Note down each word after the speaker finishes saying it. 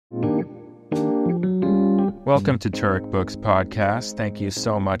Welcome to Turek Books Podcast. Thank you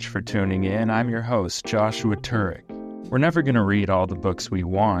so much for tuning in. I'm your host, Joshua Turek. We're never going to read all the books we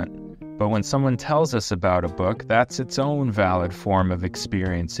want, but when someone tells us about a book, that's its own valid form of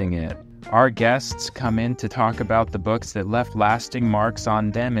experiencing it. Our guests come in to talk about the books that left lasting marks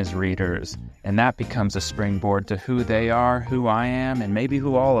on them as readers, and that becomes a springboard to who they are, who I am, and maybe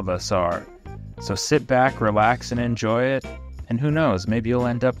who all of us are. So sit back, relax, and enjoy it. And who knows, maybe you'll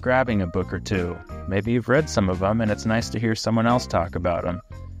end up grabbing a book or two. Maybe you've read some of them, and it's nice to hear someone else talk about them.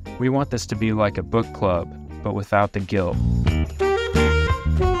 We want this to be like a book club, but without the guilt.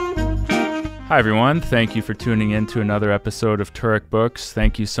 Hi, everyone. Thank you for tuning in to another episode of Turek Books.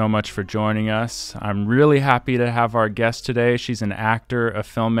 Thank you so much for joining us. I'm really happy to have our guest today. She's an actor, a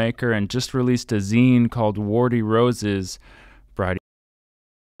filmmaker, and just released a zine called Watery Roses. Bridey.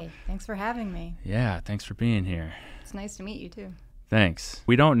 Hey, thanks for having me. Yeah, thanks for being here. It's nice to meet you, too. Thanks.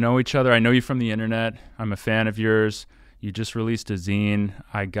 We don't know each other. I know you from the internet. I'm a fan of yours. You just released a zine.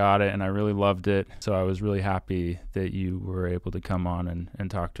 I got it, and I really loved it. So I was really happy that you were able to come on and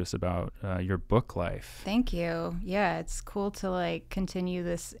talk to us about your book life. Thank you. Yeah, it's cool to continue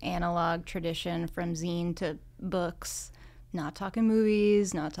this analog tradition from zine to books. Not talking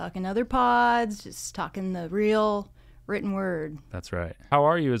movies, not talking other pods, just talking the real written word. That's right. How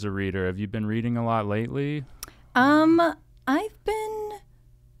are you as a reader? Have you been reading a lot lately? I've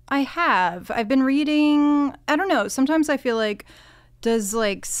been reading, I don't know, sometimes I feel like, does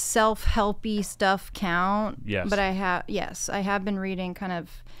self-helpy stuff count? Yes. But I have been reading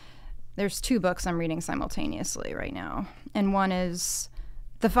there's two books I'm reading simultaneously right now. And one is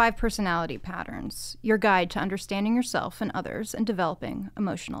The 5 Personality Patterns, Your Guide to Understanding Yourself and Others and Developing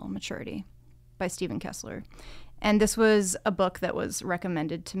Emotional Maturity by Stephen Kessler. And this was a book that was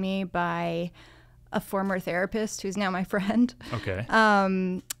recommended to me by a former therapist who's now my friend. Okay.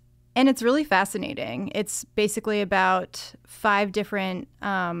 And it's really fascinating. It's basically about 5 different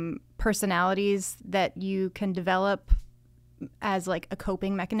personalities that you can develop as a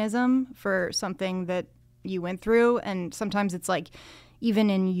coping mechanism for something that you went through. And sometimes it's even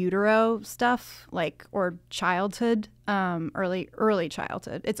in utero stuff, or childhood, early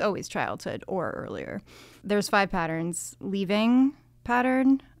childhood. It's always childhood or earlier. There's 5 patterns: leaving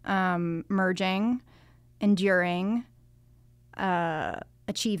pattern, merging, enduring,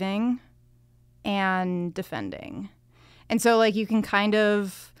 achieving, and defending. And so you can kind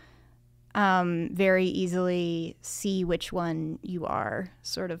of very easily see which one you are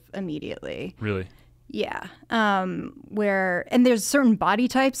sort of immediately. Really? Yeah. And there's certain body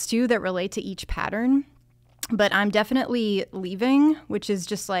types too that relate to each pattern. But I'm definitely leaving, which is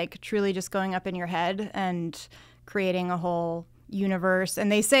just truly just going up in your head and creating a whole universe.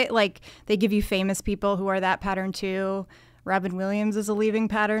 And they say they give you famous people who are that pattern too. Robin Williams is a leaving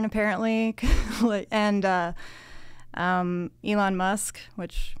pattern apparently. And Elon Musk,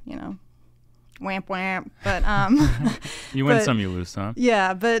 which, whamp whamp. But you win some, you lose some.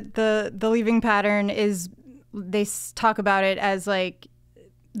 Yeah, but the leaving pattern is, they talk about it as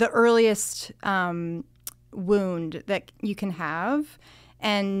the earliest wound that you can have.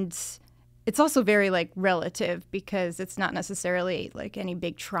 And it's also very relative, because it's not necessarily any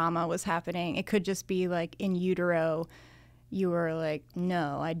big trauma was happening. It could just be in utero, you were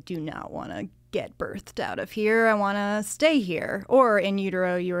no, I do not want to get birthed out of here. I want to stay here. Or in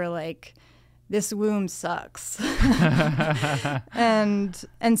utero, you were this womb sucks. and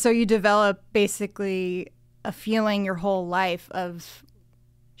so you develop basically a feeling your whole life of,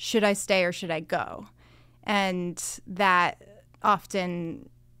 should I stay or should I go? And that often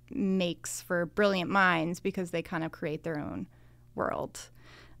makes for brilliant minds, because they kind of create their own world.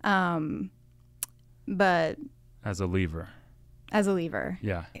 But As a leaver.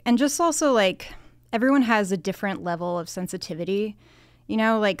 Yeah. And just also everyone has a different level of sensitivity.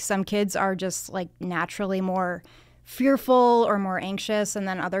 Some kids are just naturally more fearful or more anxious, and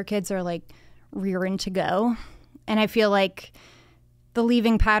then other kids are rearing to go. And I feel the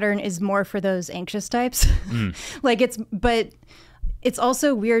leaving pattern is more for those anxious types. But it's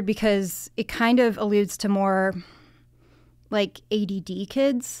also weird because it kind of alludes to more ADD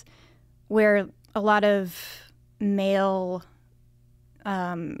kids, where a lot of male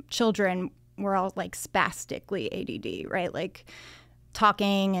children were all spastically ADD, right?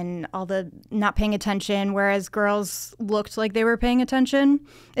 Talking and all the not paying attention, whereas girls looked like they were paying attention.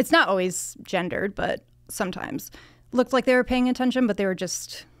 It's not always gendered, but sometimes looked like they were paying attention, but they were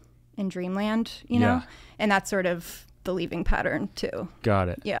just in dreamland, you know? And that's sort of the leaving pattern too. Got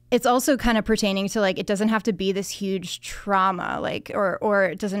it. Yeah. It's also kind of pertaining to it doesn't have to be this huge trauma, or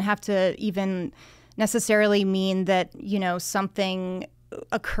it doesn't have to even necessarily mean that, something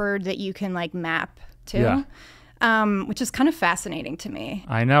occurred that you can like map to, which is kind of fascinating to me.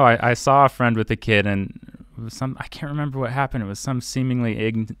 I know. I saw a friend with a kid, and it was I can't remember what happened. It was some seemingly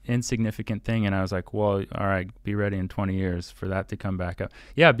insignificant thing, and I was like, well, all right, be ready in 20 years for that to come back up.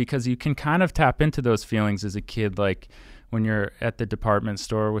 Yeah, because you can kind of tap into those feelings as a kid, like when you're at the department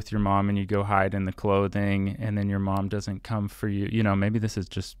store with your mom and you go hide in the clothing, and then your mom doesn't come for you. You know, maybe this is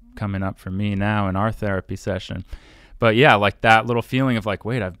just coming up for me now in our therapy session. But yeah, like that little feeling of like,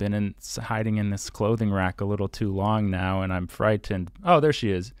 wait, I've been hiding in this clothing rack a little too long now, and I'm frightened. Oh, there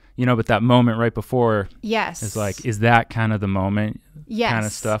she is. You know, but that moment right before is like, is that kind of the moment? Yes, kind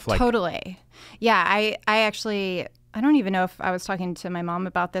of stuff? Like, totally. Yeah, I actually, I don't even know if I was talking to my mom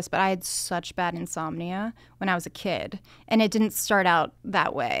about this, but I had such bad insomnia when I was a kid. And it didn't start out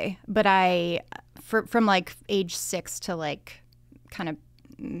that way. But from like age 6 to like kind of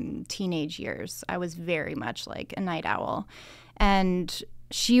teenage years, I was very much like a night owl. And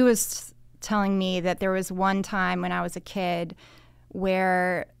she was telling me that there was one time when I was a kid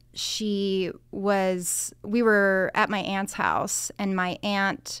where we were at my aunt's house, and my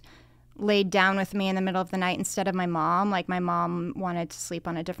aunt laid down with me in the middle of the night instead of my mom. Like, my mom wanted to sleep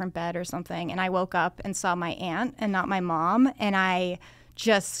on a different bed or something, and I woke up and saw my aunt and not my mom, and I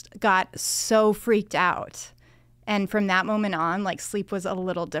just got so freaked out. And from that moment on, like, sleep was a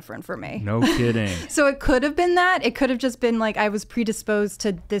little different for me. No kidding. So it could have been that. It could have just been like I was predisposed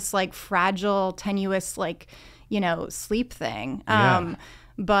to this like fragile, tenuous, like, you know, sleep thing.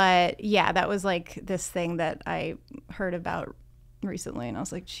 But yeah, that was like this thing that I heard about recently, and I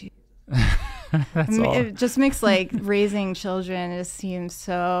was like, gee. It just makes like raising children, it seems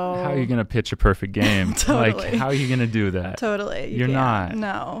so. How are you gonna pitch a perfect game? Totally. Like, how are you gonna do that? Totally. You're not.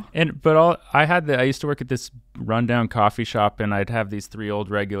 No. I used to work at this rundown coffee shop, and I'd have these 3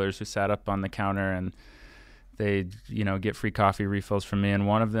 old regulars who sat up on the counter, and they'd, you know, get free coffee refills from me. And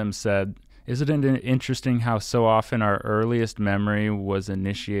one of them said, "Isn't it interesting how so often our earliest memory was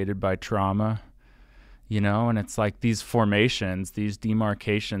initiated by trauma?" You know, and it's like these formations, these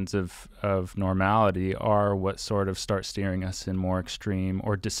demarcations of normality are what sort of start steering us in more extreme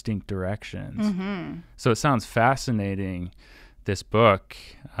or distinct directions. Mm-hmm. So it sounds fascinating, this book.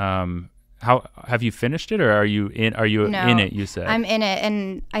 How have you finished it, or are you in it, you said? I'm in it,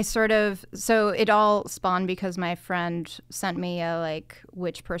 and so it all spawned because my friend sent me a like,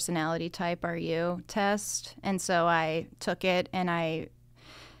 which personality type are you test, and so I took it, and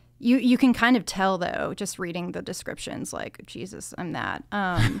You can kind of tell, though, just reading the descriptions, like, Jesus, I'm that.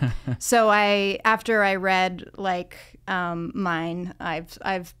 So after I read like mine,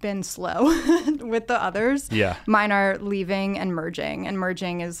 I've been slow with the others. Yeah. Mine are leaving and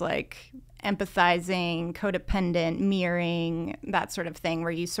merging is like empathizing, codependent, mirroring, that sort of thing,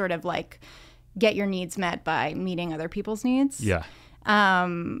 where you sort of like get your needs met by meeting other people's needs. Yeah.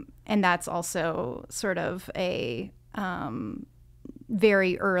 And that's also sort of a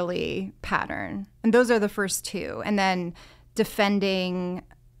very early pattern. And those are the first 2. And then defending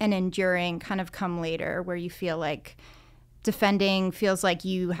and enduring kind of come later, where you feel like defending feels like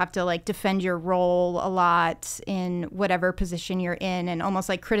you have to like defend your role a lot in whatever position you're in, and almost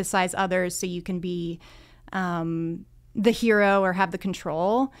like criticize others so you can be the hero or have the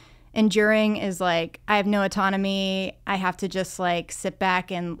control. Enduring is like, I have no autonomy. I have to just like sit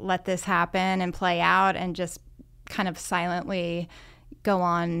back and let this happen and play out, and just kind of silently go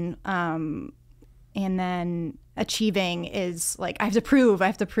on. And then achieving is like, I have to prove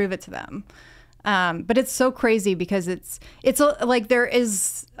it to them. But it's so crazy because it's like there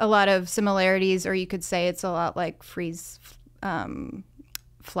is a lot of similarities, or you could say it's a lot like freeze,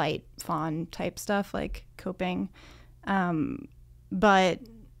 flight, fawn type stuff, like coping. But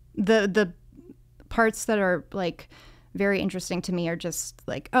the parts that are like very interesting to me are just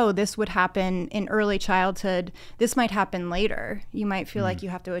like, oh, this would happen in early childhood. This might happen later. You might feel like you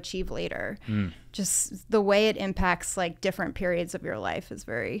have to achieve later. Just the way it impacts like different periods of your life is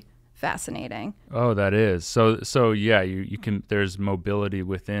very fascinating. Oh, that is. So yeah, you can, there's mobility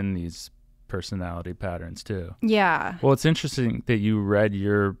within these personality patterns too. Yeah. Well, it's interesting that you read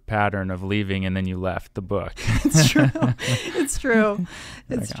your pattern of leaving and then you left the book. It's true. It's true.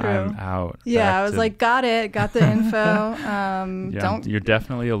 It's true. I'm out. Yeah, I was like, got the info. You're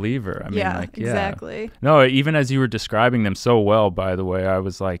definitely a leaver. I mean, exactly. No, even as you were describing them so well, by the way, I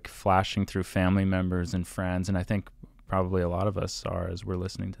was like flashing through family members and friends, and I think probably a lot of us are as we're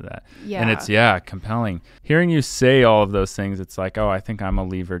listening to that. Yeah. And it's, compelling. Hearing you say all of those things, it's like, oh, I think I'm a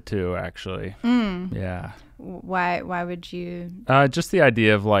lever too, actually. Yeah. Why would you? Just the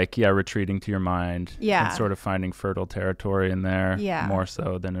idea of like, retreating to your mind. Yeah. And sort of finding fertile territory in there. Yeah. More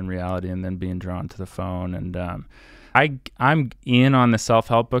so than in reality, and then being drawn to the phone. And I'm in on the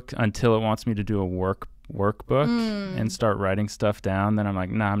self-help book until it wants me to do a workbook and start writing stuff down. Then I'm like,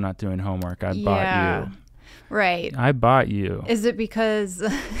 nah, I'm not doing homework. I bought you. Right. I bought you. Is it because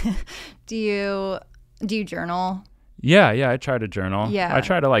do you journal? Yeah, I try to journal. Yeah. I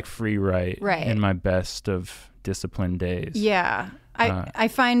try to like free write in my best of disciplined days. Yeah. I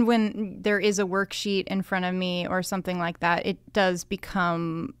find when there is a worksheet in front of me or something like that, it does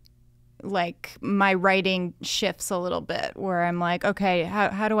become like my writing shifts a little bit, where I'm like, okay,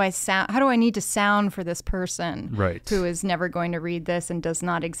 how do I sound? How do I need to sound for this person who is never going to read this and does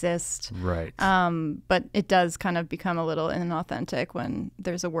not exist? Right. But it does kind of become a little inauthentic when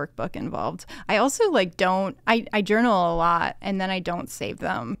there's a workbook involved. I also I journal a lot and then I don't save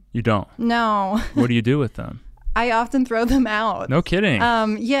them. You don't? No. What do you do with them? I often throw them out. No kidding.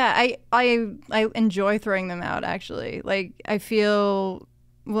 Yeah, I enjoy throwing them out, actually. Like, I feel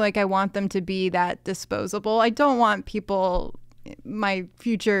like I want them to be that disposable. I don't want people, my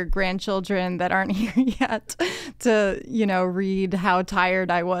future grandchildren that aren't here yet, to, read how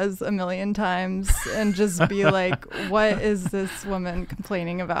tired I was a million times and just be like, what is this woman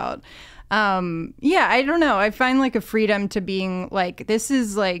complaining about? Yeah, I don't know. I find like a freedom to being like, this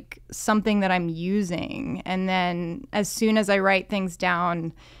is like something that I'm using. And then as soon as I write things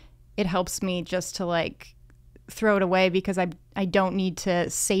down, it helps me just to like throw it away, because I don't need to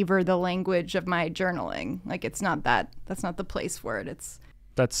savor the language of my journaling. Like, that's not the place for it.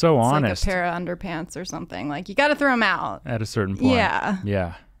 That's so honest. Like a pair of underpants or something. Like, you got to throw them out at a certain point.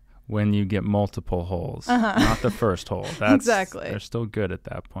 Yeah. When you get multiple holes, not the first hole. Exactly. They're still good at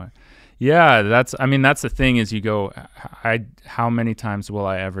that point. Yeah, that's the thing is, you go, how many times will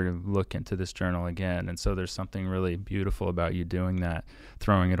I ever look into this journal again? And so there's something really beautiful about you doing that,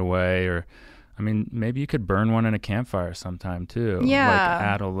 throwing it away, or maybe you could burn one in a campfire sometime too. Yeah. Like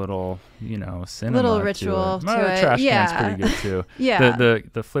add a little, cinema little ritual to it. To a it. Trash Yeah. can's pretty good too. Yeah.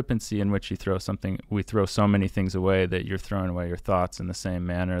 The flippancy in which we throw so many things away that you're throwing away your thoughts in the same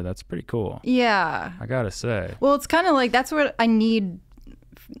manner. That's pretty cool. Yeah. I gotta say. Well, it's kind of like, that's what I need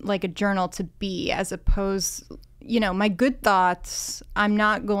like a journal to be, as opposed, my good thoughts, I'm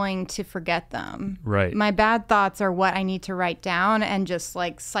not going to forget them. Right. My bad thoughts are what I need to write down and just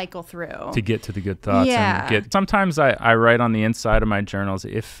like cycle through to get to the good thoughts. Yeah. Sometimes I write on the inside of my journals,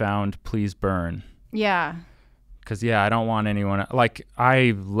 if found, please burn. Yeah. Because I don't want anyone, like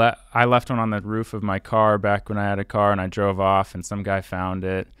I left one on the roof of my car back when I had a car, and I drove off and some guy found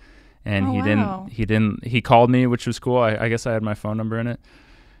it, and he called me, which was cool. I guess I had my phone number in it.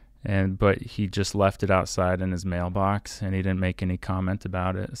 But he just left it outside in his mailbox, and he didn't make any comment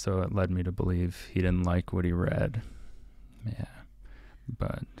about it. So it led me to believe he didn't like what he read. Yeah.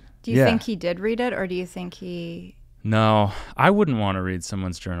 But do you think he did read it, or do you think he... No, I wouldn't want to read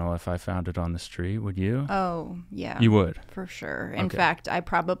someone's journal if I found it on the street. Would you? Oh, yeah. You would? For sure. In fact, I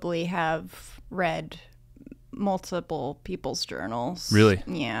probably have read multiple people's journals. Really?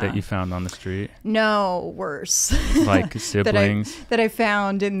 Yeah. That you found on the street? No, worse. Like siblings? that I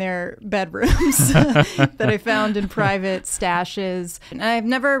found in their bedrooms, that I found in private stashes. And I've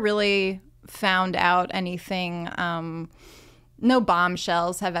never really found out anything. No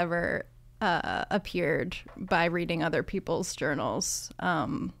bombshells have ever appeared by reading other people's journals.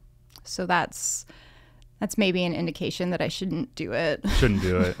 So that's maybe an indication that I shouldn't do it. Shouldn't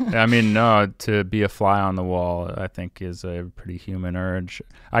do it. No, to be a fly on the wall, I think, is a pretty human urge.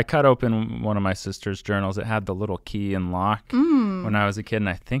 I cut open one of my sister's journals. It had the little key and lock when I was a kid, and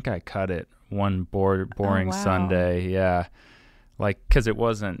I think I cut it one boring Sunday. Yeah. Like, because it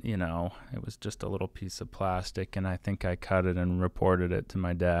wasn't, it was just a little piece of plastic, and I think I cut it and reported it to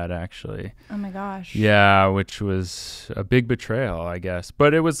my dad, actually. Oh, my gosh. Yeah, which was a big betrayal, I guess.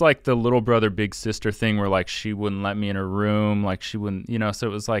 But it was like the little brother, big sister thing where, like, she wouldn't let me in her room. Like, she wouldn't, so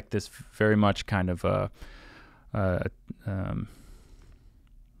it was like this very much kind of it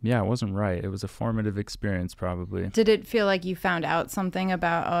wasn't right. It was a formative experience, probably. Did it feel like you found out something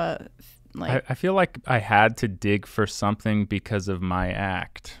about I feel like I had to dig for something because of my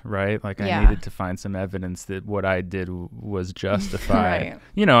act, right? Like, I needed to find some evidence that what I did was justified.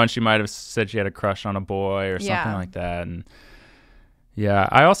 Right. And she might have said she had a crush on a boy or something like that. And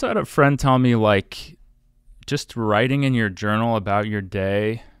I also had a friend tell me, like, just writing in your journal about your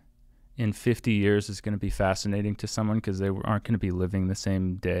day in 50 years is going to be fascinating to someone, because they aren't going to be living the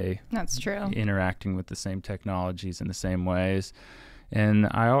same day. That's true. Interacting with the same technologies in the same ways. And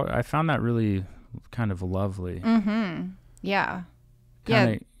I found that really kind of lovely. Mm-hmm. Yeah.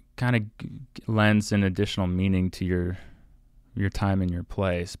 Kind of lends an additional meaning to your your time and your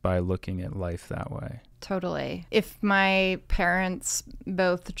place by looking at life that way. Totally. If my parents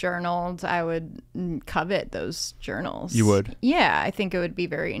both journaled, I would covet those journals. You would? Yeah, I think it would be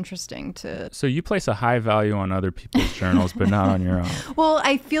very interesting to... So you place a high value on other people's journals, but not on your own. Well,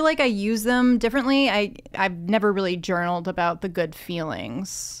 I feel like I use them differently. I've never really journaled about the good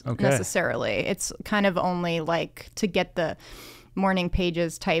feelings necessarily. It's kind of only like to get the morning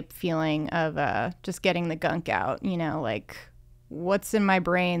pages type feeling of just getting the gunk out, you know, like... what's in my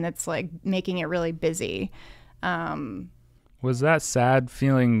brain that's like making it really busy. Was that sad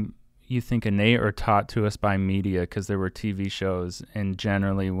feeling, you think, innate or taught to us by media? Because there were TV shows, and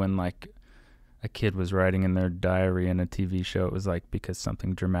generally when like a kid was writing in their diary in a TV show, it was like because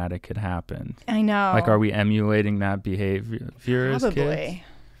something dramatic had happened. I know. Like, are we emulating that behavior as kids?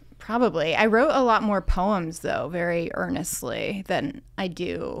 Probably. I wrote a lot more poems though, very earnestly, than I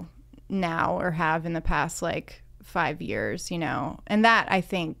do now or have in the past like 5 years, you know. And that, I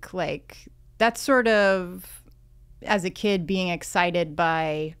think, like, that's sort of, as a kid, being excited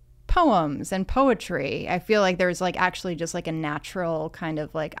by poems and poetry. I feel like there's like actually just like a natural kind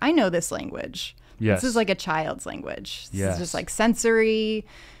of like, I know this language. Yes. This is like a child's language. This yes. is just like sensory,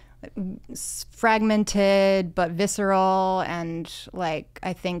 fragmented, but visceral. And like,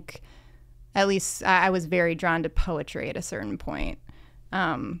 I think at least I was very drawn to poetry at a certain point.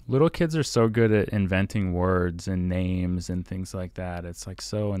 Little kids are so good at inventing words and names and things like that. It's like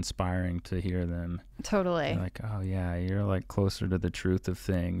so inspiring to hear them. Totally. You're like, oh yeah, you're like closer to the truth of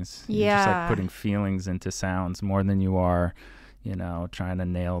things. Yeah. You're just like putting feelings into sounds more than you are, you know, trying to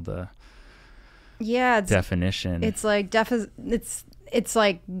nail the definition. It's like it's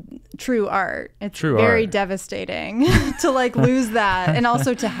like true art. It's true very art. Devastating to like lose that, and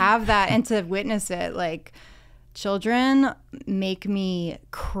also to have that and to witness it. Like, children make me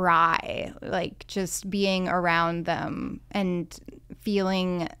cry, like just being around them and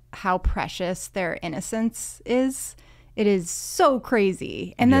feeling how precious their innocence is. It is so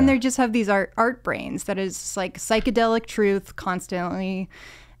crazy. And then they just have these art brains that is like psychedelic truth constantly,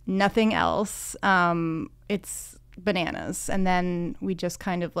 nothing else. It's bananas. And then we just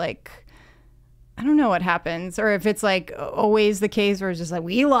kind of like, I don't know what happens, or if it's like always the case where it's just like,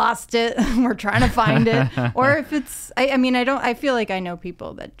 we lost it, we're trying to find it. Or if it's, I feel like I know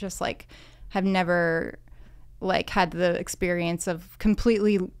people that just like have never like had the experience of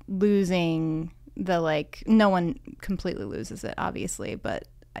completely losing the, like, no one completely loses it, obviously, but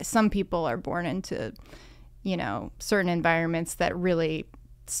some people are born into, you know, certain environments that really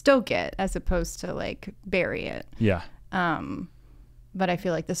stoke it as opposed to like bury it. Yeah. But I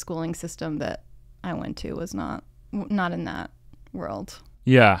feel like the schooling system that I went to was not in that world.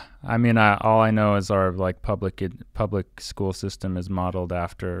 Yeah, I mean, all I know is our like public school system is modeled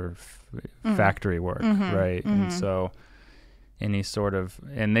after factory work, right? And so any sort of,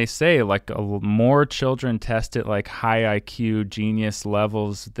 and they say like more children test at like high IQ genius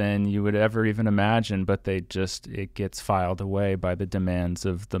levels than you would ever even imagine, but it gets filed away by the demands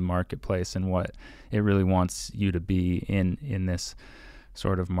of the marketplace and what it really wants you to be in this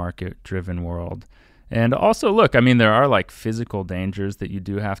sort of market-driven world. And also, look, I mean, there are like physical dangers that you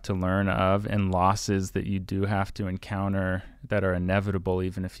do have to learn of and losses that you do have to encounter that are inevitable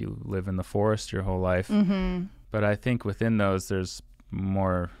even if you live in the forest your whole life. Mm-hmm. But I think within those, there's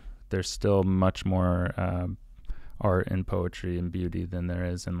still much more art and poetry and beauty than there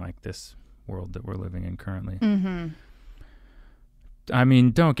is in like this world that we're living in currently. Mm-hmm. I mean,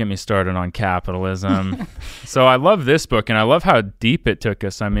 don't get me started on capitalism. So I love this book, and I love how deep it took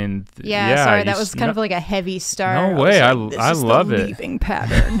us. I mean, sorry, that was kind of like a heavy start. No way, I love it. Leaving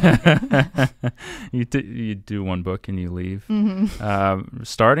pattern. You do one book and you leave. Mm-hmm.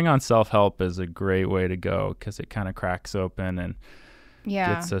 Starting on self-help is a great way to go because it kind of cracks open and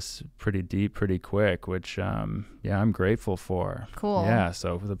gets us pretty deep pretty quick, which I'm grateful for. Cool. Yeah,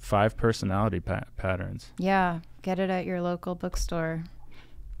 so the 5 personality patterns. Yeah, get it at your local bookstore.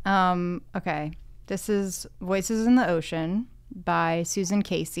 Okay, this is Voices in the Ocean by Susan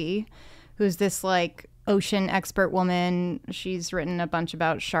Casey, who's this like ocean expert woman. She's written a bunch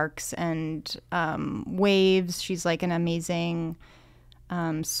about sharks and waves. She's like an amazing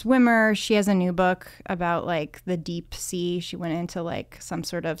swimmer. She has a new book about like the deep sea. She went into like some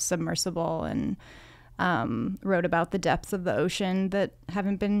sort of submersible and wrote about the depths of the ocean that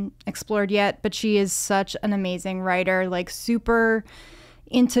haven't been explored yet. But she is such an amazing writer, like super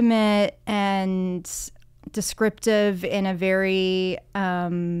intimate and descriptive in a very,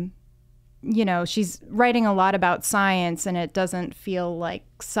 she's writing a lot about science, and it doesn't feel like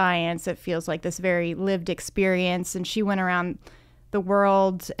science. It feels like this very lived experience. And she went around the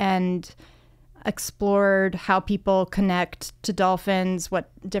world and explored how people connect to dolphins,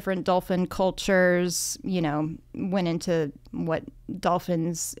 what different dolphin cultures, went into what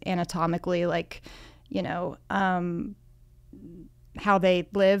dolphins anatomically, like, how they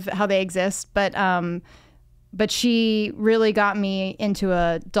live, how they exist. But she really got me into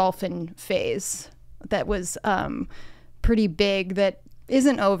a dolphin phase that was pretty big, that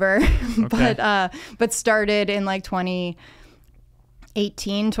isn't over, okay. but started in like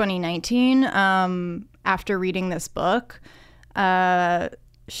 2019, after reading this book.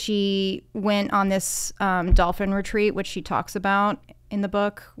 She went on this dolphin retreat, which she talks about in the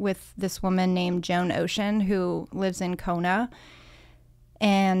book, with this woman named Joan Ocean, who lives in Kona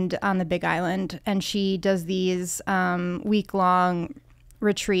and on the Big Island. And she does these week-long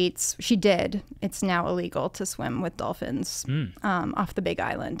retreats. She did. It's now illegal to swim with dolphins off the Big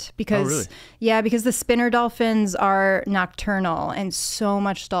Island because, really? Yeah, because the spinner dolphins are nocturnal, and so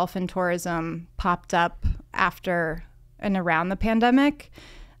much dolphin tourism popped up after and around the pandemic,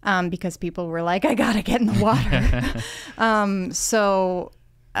 because people were like, I gotta get in the water. So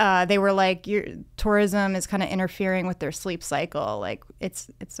they were like, your tourism is kind of interfering with their sleep cycle. Like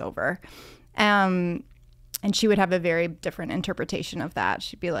it's over. And she would have a very different interpretation of that.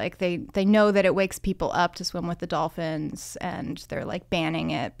 She'd be like, they know that it wakes people up to swim with the dolphins, and they're like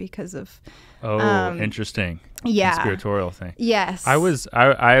banning it because of... interesting. Yeah. Conspiratorial thing. Yes. I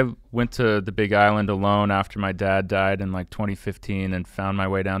went to the Big Island alone after my dad died in like 2015 and found my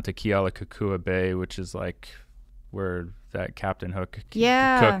way down to Kealakekua Bay, which is like where that Captain Cook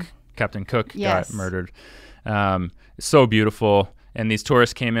yes. got murdered. So beautiful. And these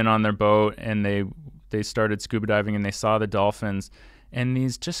tourists came in on their boat, and they started scuba diving, and they saw the dolphins, and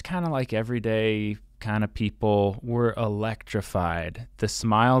these just kind of like everyday kind of people were electrified. The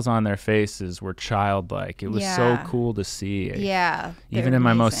smiles on their faces were childlike. It was so cool to see. Yeah. Even in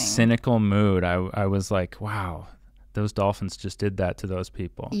my most cynical mood, I was like, wow, those dolphins just did that to those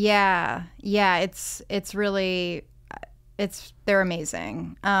people. Yeah. Yeah. It's really, they're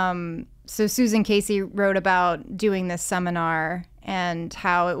amazing. So Susan Casey wrote about doing this seminar and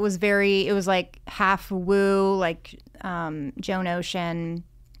how it was like half woo, like Joan Ocean,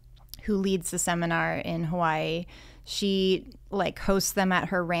 who leads the seminar in Hawaii. She like hosts them at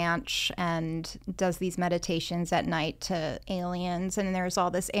her ranch and does these meditations at night to aliens. And there's all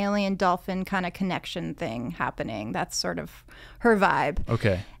this alien dolphin kind of connection thing happening. That's sort of her vibe.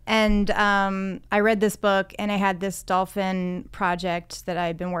 Okay. And I read this book, and I had this dolphin project that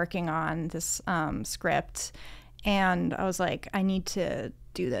I'd been working on, this script. And I was like, I need to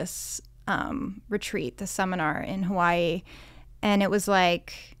do this retreat, this seminar in Hawaii. And it was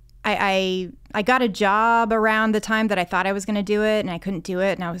like, I got a job around the time that I thought I was going to do it, and I couldn't do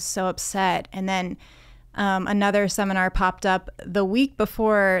it, and I was so upset. And then another seminar popped up the week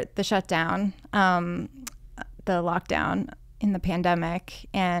before the shutdown, the lockdown in the pandemic,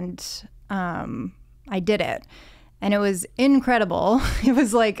 and I did it. And it was incredible. It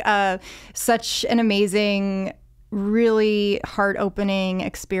was like such an amazing, really heart-opening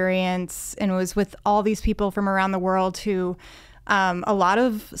experience, and it was with all these people from around the world who... a lot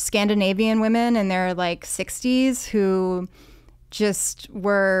of Scandinavian women in their like 60s who just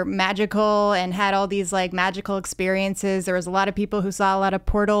were magical and had all these like magical experiences. There was a lot of people who saw a lot of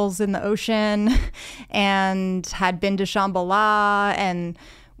portals in the ocean and had been to Shambhala and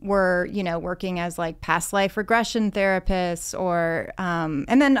were, working as like past life regression therapists, or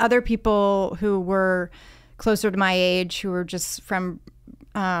and then other people who were closer to my age who were just from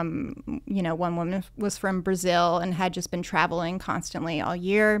one woman was from Brazil and had just been traveling constantly all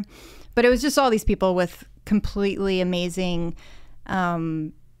year. But it was just all these people with completely amazing,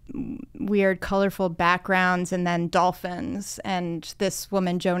 weird, colorful backgrounds, and then dolphins, and this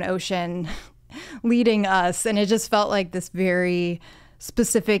woman, Joan Ocean, leading us. And it just felt like this very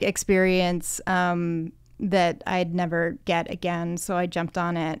specific experience that I'd never get again. So I jumped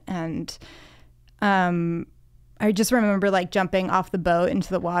on it, and I just remember like jumping off the boat into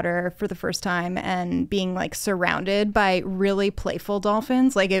the water for the first time and being like surrounded by really playful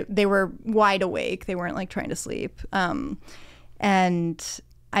dolphins. Like they were wide awake. They weren't like trying to sleep. And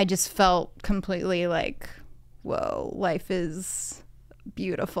I just felt completely like, whoa, life is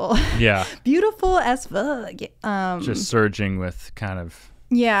beautiful. Yeah. Beautiful as fuck. Just surging with kind of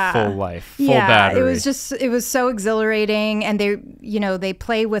full life, full battery. It was so exhilarating. And they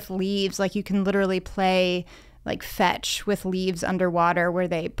play with leaves. Like you can literally play like fetch with leaves underwater, where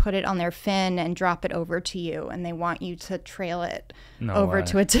they put it on their fin and drop it over to you, and they want you to trail it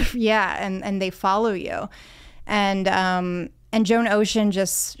to a different, and they follow you. And Joan Ocean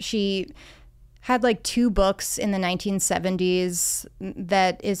had like 2 books in the 1970s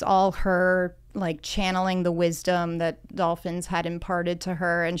that is all her like channeling the wisdom that dolphins had imparted to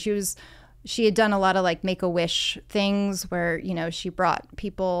her. And she had done a lot of like Make-A-Wish things where, you know, she brought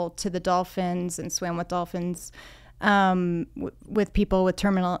people to the dolphins and swam with dolphins, with people with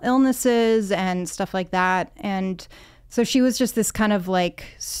terminal illnesses and stuff like that. And so she was just this kind of like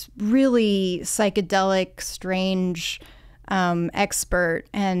really psychedelic, strange expert.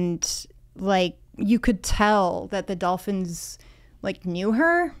 And like you could tell that the dolphins like knew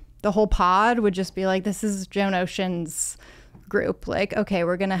her. The whole pod would just be like, this is Joan Ocean's group. Like, okay,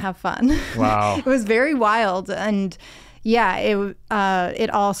 we're gonna have fun. Wow. It was very wild. And yeah, it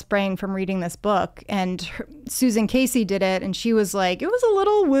all sprang from reading this book. And Susan Casey did it, and she was like, it was a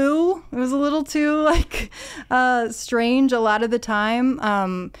little woo. It was a little too like strange a lot of the time.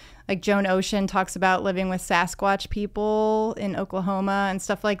 Like Joan Ocean talks about living with Sasquatch people in Oklahoma and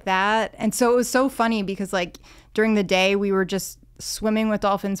stuff like that. And so it was so funny because like during the day we were just swimming with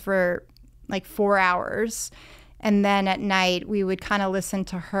dolphins for like 4 hours. And then at night we would kind of listen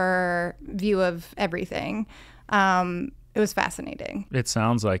to her view of everything. It was fascinating. It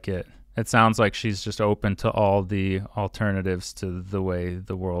sounds like it. It sounds like she's just open to all the alternatives to the way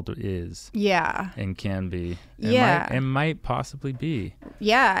the world is. Yeah. And can be. It might possibly be.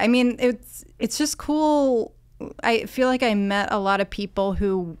 Yeah. I mean, it's just cool. I feel like I met a lot of people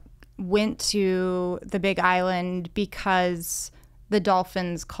who went to the Big Island because the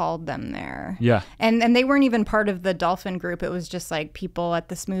dolphins called them there. Yeah. And they weren't even part of the dolphin group. It was just like people at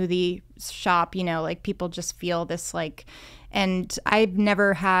the smoothie shop, you know, like people just feel this like, and I've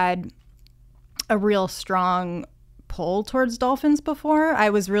never had a real strong pull towards dolphins before. I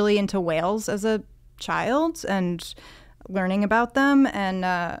was really into whales as a child and learning about them,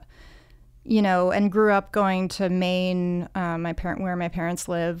 and you know, and grew up going to Maine, where my parents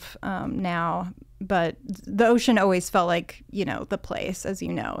live now. But the ocean always felt like, you know, the place, as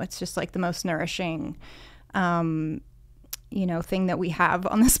you know. It's just like the most nourishing, you know, thing that we have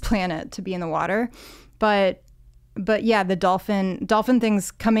on this planet, to be in the water. But yeah, the dolphin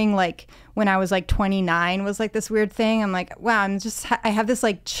things coming like when I was like 29 was like this weird thing. I'm like, wow, I have this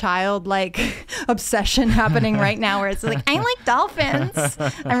like childlike obsession happening right now where it's like, I like dolphins.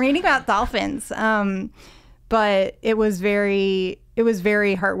 I'm reading about dolphins. But it was very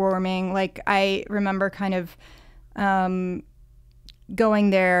heartwarming. Like I remember kind of going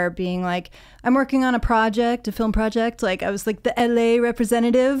there being like, I'm working on a film project. Like I was like the LA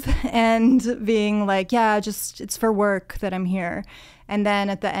representative, and being like, yeah, just it's for work that I'm here. And then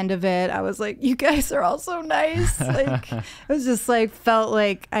at the end of it, I was like, you guys are all so nice. Like it was just like, felt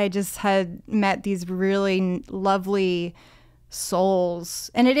like I just had met these really lovely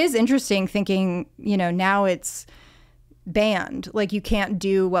souls. And it is interesting thinking, you know, now it's banned. Like you can't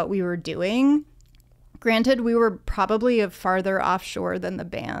do what we were doing. Granted, we were probably farther offshore than the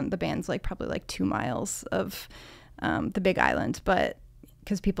band. The band's like probably like 2 miles of the Big Island, but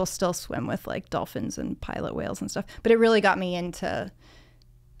because people still swim with like dolphins and pilot whales and stuff. But it really got me into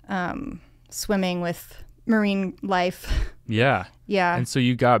swimming with marine life. Yeah. Yeah. And so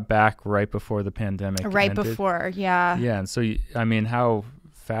you got back right before the pandemic ended. Before, yeah. Yeah, and so, I mean, how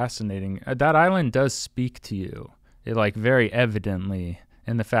fascinating. That island does speak to you. It like very evidently.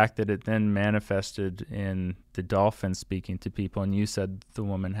 And the fact that it then manifested in the dolphins speaking to people, and you said the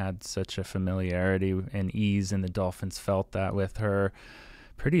woman had such a familiarity and ease, and the dolphins felt that with her.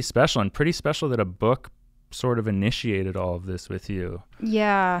 Pretty special, and pretty special that a book sort of initiated all of this with you.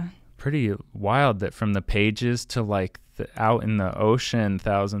 Yeah. Pretty wild that from the pages to like out in the ocean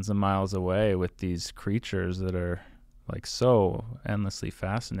thousands of miles away with these creatures that are like so endlessly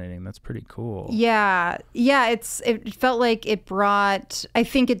fascinating. That's pretty cool. Yeah. It felt like I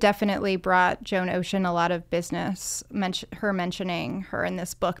think it definitely brought Joan Ocean a lot of business, her mentioning her in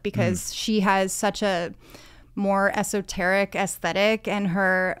this book, because she has such a more esoteric aesthetic, and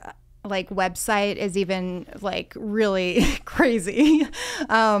her like website is even like really crazy.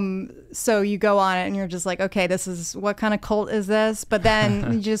 So you go on it and you're just like, okay, this is, what kind of cult is this? But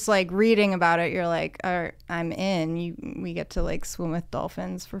then just like reading about it, you're like, I'm in. We get to like swim with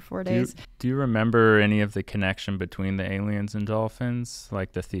dolphins for 4 days. Do you remember any of the connection between the aliens and dolphins,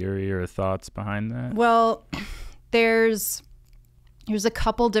 like the theory or thoughts behind that? Well, there's a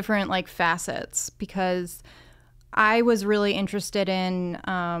couple different like facets, because I was really interested in,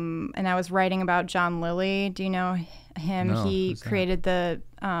 and I was writing about John Lilly. Do you know him? No, he created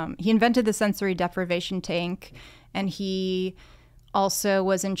he invented the sensory deprivation tank, and he also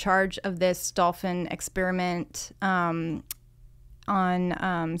was in charge of this dolphin experiment on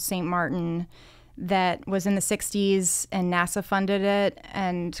St. Martin that was in the 60s, and NASA funded it,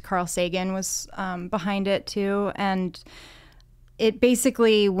 and Carl Sagan was behind it too. And it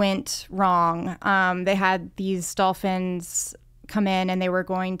basically went wrong. They had these dolphins come in, and they were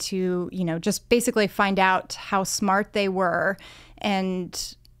going to, just basically find out how smart they were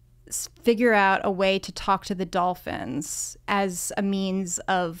and figure out a way to talk to the dolphins as a means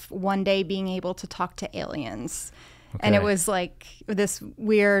of one day being able to talk to aliens. Okay. And it was like this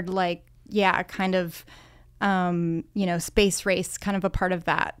weird, kind of, space race, kind of a part of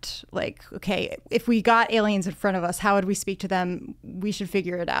that. Like, okay, if we got aliens in front of us, how would we speak to them? We should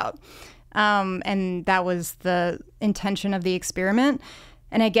figure it out. And that was the intention of the experiment.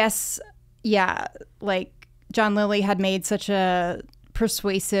 And I guess, John Lilly had made such a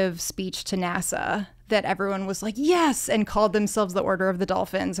persuasive speech to NASA that everyone was like, yes, and called themselves the Order of the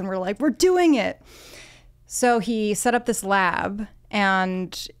Dolphins. And we're like, we're doing it. So he set up this lab,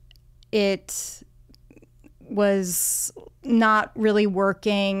 and it was not really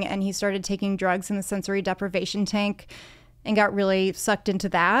working, and he started taking drugs in the sensory deprivation tank and got really sucked into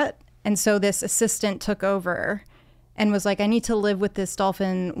that. And so this assistant took over and was like, I need to live with this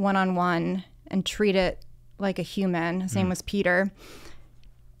dolphin one-on-one and treat it like a human. His name was Peter.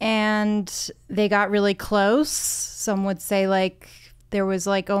 And they got really close. Some would say there was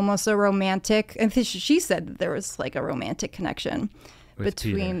almost a romantic, and she said that there was a romantic connection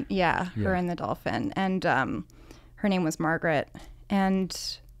between her and the dolphin. And her name was Margaret. And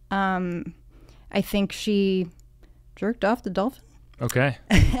I think she jerked off the dolphin. Okay.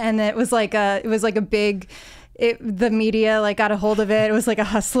 And it was a big, the media got a hold of it. It was like a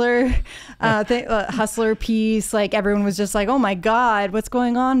Hustler Hustler piece. Everyone was just like, oh my God, what's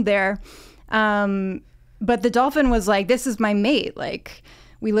going on there? But the dolphin was like, this is my mate.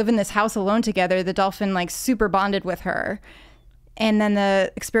 We live in this house alone together. The dolphin super bonded with her. And then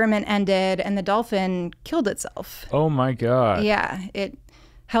the experiment ended, and the dolphin killed itself. Oh my God. Yeah. It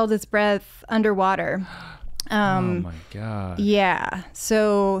held its breath underwater. Oh my God. Yeah.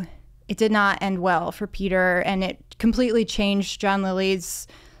 So it did not end well for Peter, and it completely changed John Lilly's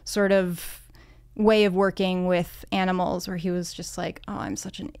sort of way of working with animals, where he was just like, oh, I'm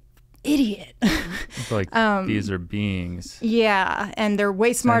such an idiot. These are beings. Yeah. And they're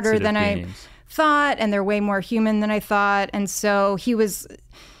way smarter than I thought, and they're way more human than I thought. And so he was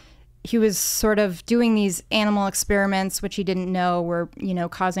sort of doing these animal experiments, which he didn't know were,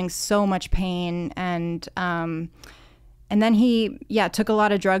 causing so much pain. And then he, took a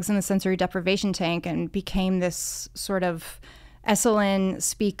lot of drugs in the sensory deprivation tank and became this sort of Esalen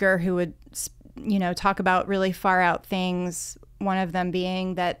speaker who would, talk about really far out things. One of them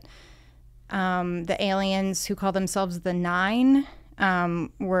being that the aliens who call themselves the Nine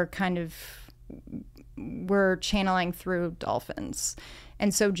were channeling through dolphins.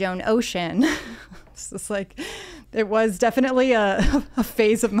 And so Joan Ocean, it was definitely a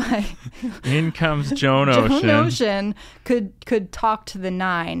phase of my... In comes Joan Ocean. Joan Ocean could talk to the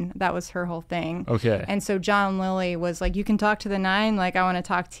Nine. That was her whole thing. Okay. And so John Lilly was like, you can talk to the Nine? I want to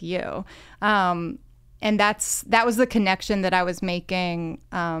talk to you. And that was the connection that I was making.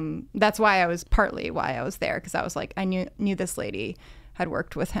 That's partly why I was there, because I was like, I knew this lady had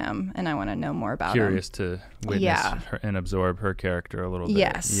worked with him, and I want to know more about him. Curious to witness her and absorb her character a little bit.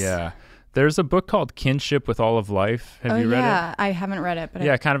 Yes. Yeah. There's a book called Kinship with All of Life. Have you read it? Yeah, I haven't read it.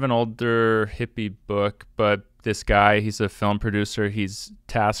 But kind of an older hippie book, but this guy, he's a film producer. He's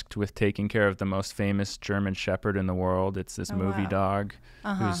tasked with taking care of the most famous German Shepherd in the world. It's this movie dog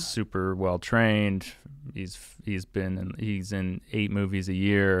who's super well trained. He's in 8 movies a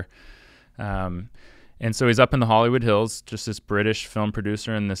year. And so he's up in the Hollywood Hills, just this British film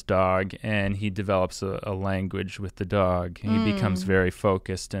producer and this dog, and he develops a language with the dog. He becomes very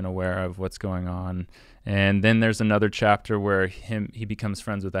focused and aware of what's going on. And then there's another chapter where he becomes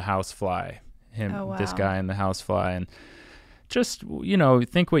friends with a housefly, this guy and the housefly. And just,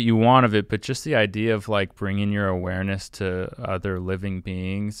 think what you want of it, but just the idea of bringing your awareness to other living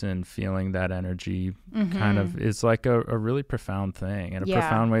beings and feeling that energy kind of is a really profound thing, and a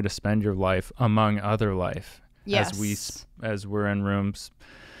profound way to spend your life among other life. Yes. As we're in rooms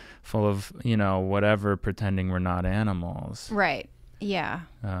full of, whatever, pretending we're not animals. Right. Yeah.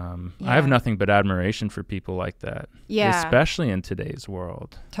 I have nothing but admiration for people like that. Yeah. Especially in today's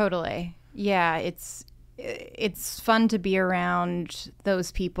world. Totally. Yeah. It's fun to be around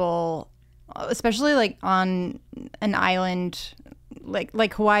those people, especially on an island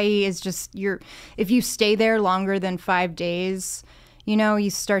like Hawaii is just if you stay there longer than 5 days, you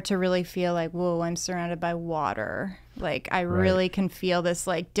start to really feel whoa, I'm surrounded by water. I really can feel this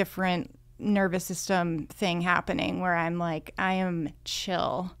different nervous system thing happening where I'm like, I am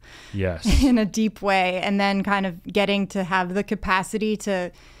chill. Yes. In a deep way. And then kind of getting to have the capacity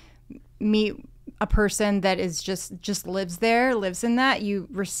to meet a person that is just lives in that. You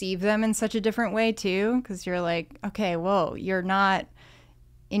receive them in such a different way too, because you're like, okay, whoa, you're not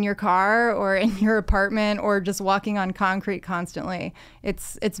in your car or in your apartment or just walking on concrete constantly.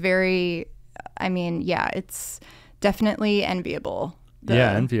 It's very, I mean, yeah, it's definitely enviable.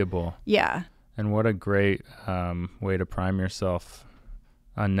 Enviable. Yeah. And what a great way to prime yourself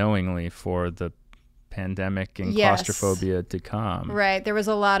unknowingly for the pandemic and claustrophobia to come. Right. There was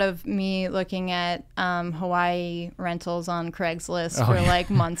a lot of me looking at Hawaii rentals on Craigslist for like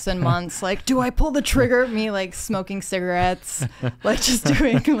months and months. Like, do I pull the trigger? Me like smoking cigarettes, like just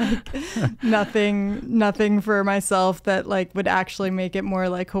doing like nothing for myself that like would actually make it more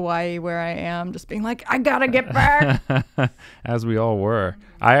like Hawaii where I am. Just being like, I gotta get back. As we all were.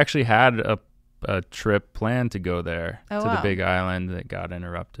 I actually had a trip planned to go there to the Big Island that got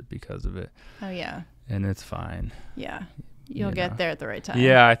interrupted because of it. Oh yeah. And it's fine. Yeah. You'll get there at the right time.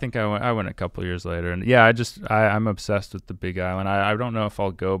 Yeah, I think I went a couple years later. And yeah, I'm obsessed with the Big Island. I don't know if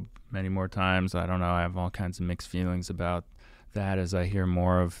I'll go many more times. I don't know. I have all kinds of mixed feelings about that as I hear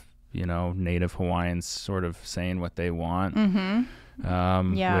more of, native Hawaiians sort of saying what they want.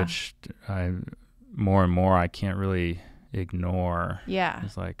 Mm-hmm. Which more and more I can't really ignore. Yeah.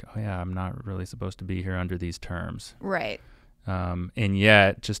 It's like, oh yeah, I'm not really supposed to be here under these terms. Right. And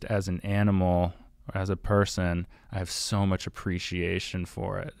yet, just as an animal, as a person, I have so much appreciation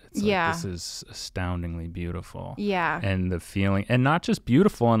for it. It's like, this is astoundingly beautiful. Yeah. And the feeling, and not just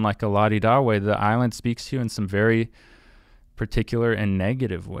beautiful in like a la-di-da way, the island speaks to you in some very particular and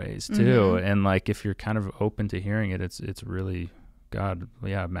negative ways too. Mm-hmm. And like, if you're kind of open to hearing it, it's really,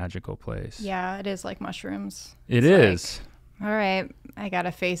 a magical place. Yeah, it is like mushrooms. It is. Like, all right, I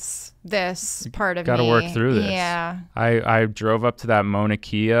gotta face this part of me. Gotta work through this. Yeah. I drove up to that Mauna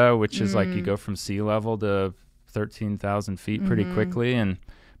Kea, which is like you go from sea level to 13,000 feet pretty quickly, and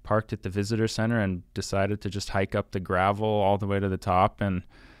parked at the visitor center and decided to just hike up the gravel all the way to the top. And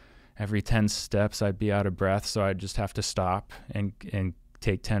every 10 steps I'd be out of breath, so I'd just have to stop and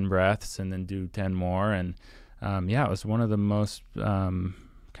take 10 breaths and then do 10 more. And it was one of the most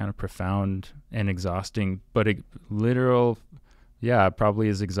kind of profound and exhausting, but probably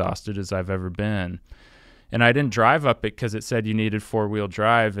as exhausted as I've ever been. And I didn't drive up it because it said you needed 4-wheel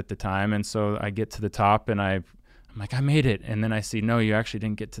drive at the time. And so I get to the top and I'm like, I made it. And then I see, no, you actually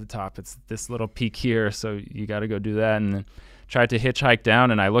didn't get to the top. It's this little peak here. So you got to go do that. And then tried to hitchhike down,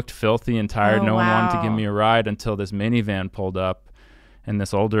 and I looked filthy and tired. No one wanted to give me a ride until this minivan pulled up. And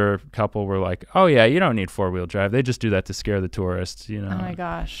this older couple were like, oh, yeah, you don't need 4-wheel drive. They just do that to scare the tourists, Oh, my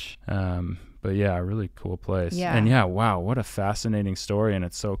gosh. But, yeah, a really cool place. Yeah. And, wow, what a fascinating story. And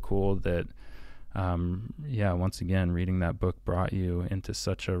it's so cool that, once again, reading that book brought you into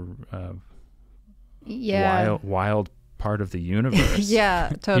such a wild part of the universe. Yeah,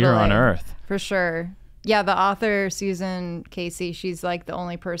 totally. Here on Earth. For sure. Yeah, the author, Susan Casey, she's like the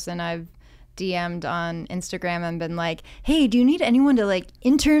only person I've DM'd on Instagram and been like, hey, do you need anyone to like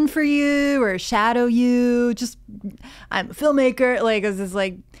intern for you or shadow you? Just, I'm a filmmaker. Like, is this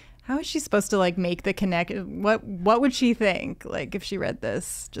like, how is she supposed to like make the connect? What would she think? Like if she read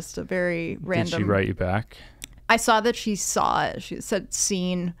this, just a very random. Did she write you back? I saw that she saw it. She said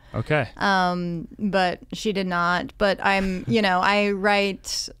seen. Okay. But she did not. But I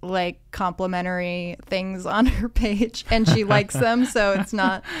write like complimentary things on her page and she likes them. So it's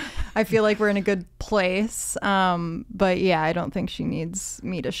not, I feel like we're in a good place. But yeah, I don't think she needs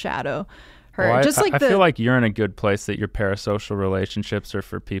me to shadow her. Well, I feel like you're in a good place that your parasocial relationships are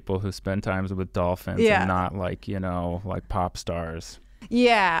for people who spend times with dolphins and not like, like pop stars.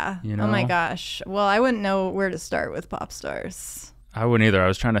 Yeah. Oh my gosh. Well, I wouldn't know where to start with pop stars. I wouldn't either. I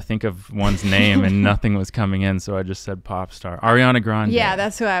was trying to think of one's name and nothing was coming in, so I just said pop star. Ariana Grande. Yeah,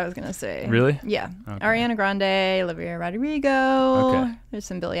 that's who I was going to say. Really? Yeah. Okay. Ariana Grande, Olivia Rodrigo. Okay. There's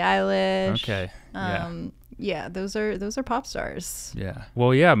some Billie Eilish. Okay. Yeah, those are pop stars. Yeah.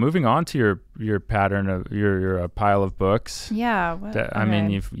 Well, yeah, moving on to your pattern of your pile of books. Yeah. I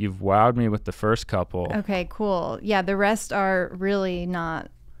mean, you've wowed me with the first couple. Okay, cool. Yeah, the rest are really not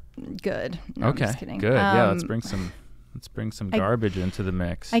good. No, okay. I'm just kidding. Good. Yeah, let's bring some garbage into the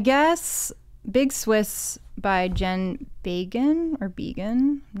mix. I guess Big Swiss by Jen Began or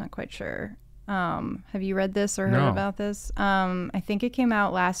Began. I'm not quite sure. Have you read this or heard about this? I think it came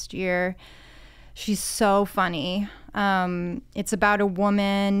out last year. She's so funny. It's about a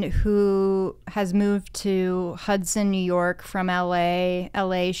woman who has moved to Hudson, New York from LA.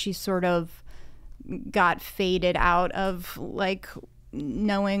 LA, she sort of got faded out of like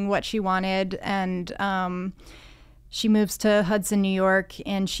knowing what she wanted. And she moves to Hudson, New York,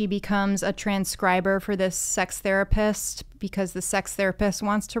 and she becomes a transcriber for this sex therapist because the sex therapist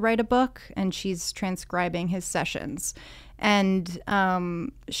wants to write a book, and she's transcribing his sessions. And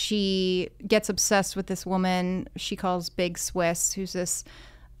she gets obsessed with this woman she calls Big Swiss, who's this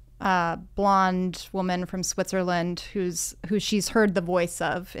blonde woman from Switzerland who she's heard the voice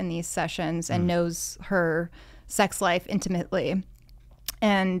of in these sessions and knows her sex life intimately.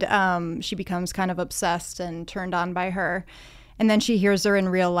 And she becomes kind of obsessed and turned on by her. And then she hears her in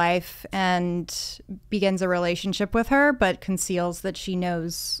real life and begins a relationship with her, but conceals that she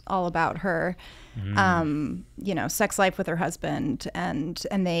knows all about her, sex life with her husband. And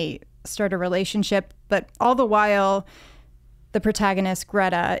they start a relationship. But all the while, the protagonist,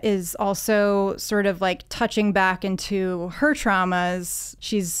 Greta, is also sort of like touching back into her traumas.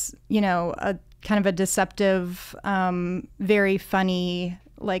 She's, a kind of a deceptive, very funny,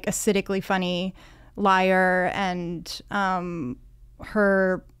 like acidically funny liar. And the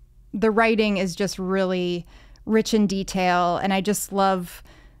writing is just really rich in detail. And I just love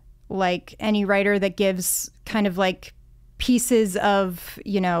like any writer that gives kind of like pieces of,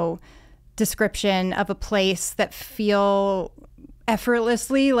 description of a place that feel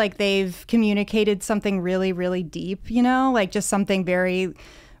effortlessly like they've communicated something really, really deep, like just something very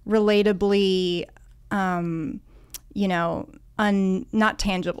relatably, not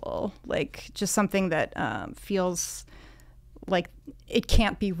tangible, like just something that feels like it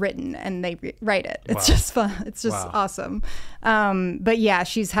can't be written, and they write it. It's just fun. It's just awesome. But yeah,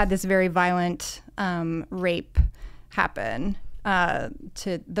 she's had this very violent rape happen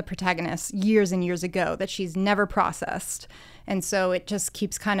to the protagonist years and years ago that she's never processed. And so it just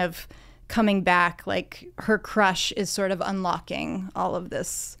keeps kind of coming back, like her crush is sort of unlocking all of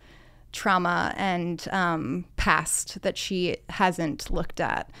this trauma and past that she hasn't looked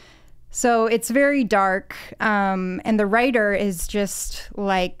at. So it's very dark, and the writer is just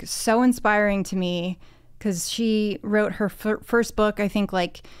like so inspiring to me because she wrote her first book, I think,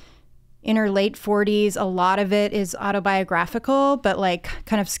 like in her late 40s. A lot of it is autobiographical, but like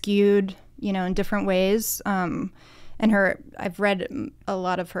kind of skewed, in different ways. And I've read a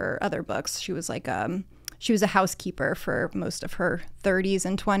lot of her other books. She was like she was a housekeeper for most of her 30s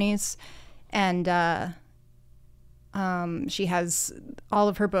and 20s, and she has all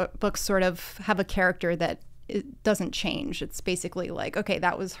of her books sort of have a character that it doesn't change. It's basically like, okay,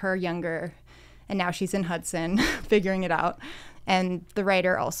 that was her younger, and now she's in Hudson figuring it out. And the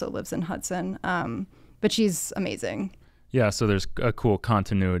writer also lives in Hudson, but she's amazing. Yeah, so there's a cool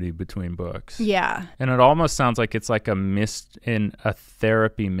continuity between books. Yeah. And it almost sounds like it's like a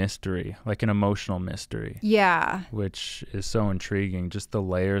therapy mystery, like an emotional mystery. Yeah. Which is so intriguing, just the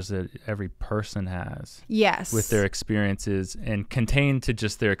layers that every person has. Yes. With their experiences and contained to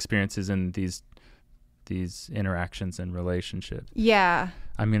just their experiences in these interactions and relationships. Yeah.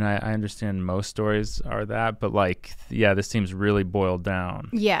 I mean, I understand most stories are that, but like, yeah, this seems really boiled down.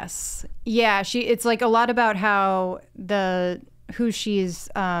 Yes. Yeah. It's like a lot about how who she's,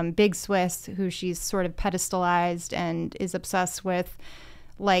 Big Swiss, who she's sort of pedestalized and is obsessed with,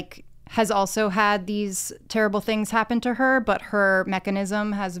 like, has also had these terrible things happen to her, but her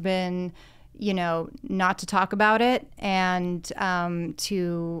mechanism has been, not to talk about it and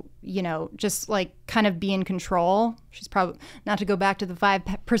to, just like kind of be in control. She's probably, not to go back to the 5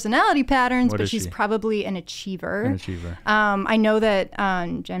 personality patterns, but she's probably an achiever. An achiever. I know that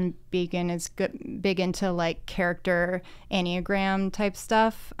Jen Beacon is big into like character Enneagram type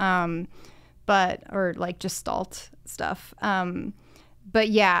stuff, or like Gestalt stuff. But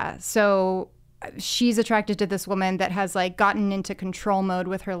yeah, so she's attracted to this woman that has like gotten into control mode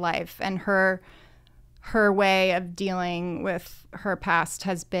with her life, and her way of dealing with her past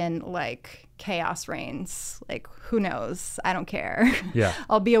has been like chaos reigns. Like, who knows? I don't care. Yeah.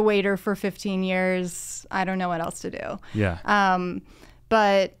 I'll be a waiter for 15 years. I don't know what else to do. Yeah.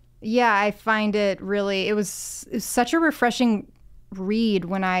 But yeah, I find it was such a refreshing read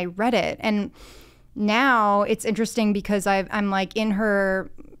when I read it. And now it's interesting because I'm like in her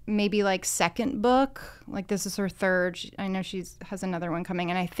maybe like second book, like this is her third. I know she has another one coming,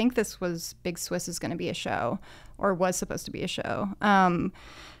 and I think this was Big Swiss is going to be a show, or was supposed to be a show.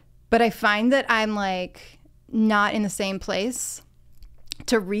 But I find that I'm like not in the same place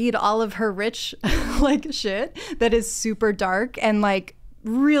to read all of her rich like shit that is super dark and like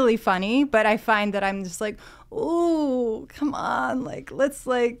really funny, but I find that I'm just like, oh, come on, like let's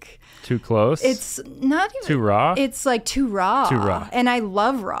like too close. It's not even too raw. It's like too raw. Too raw. And I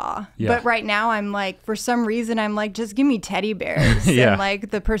love raw. Yeah. But right now I'm like, for some reason I'm like, just give me teddy bears Yeah. and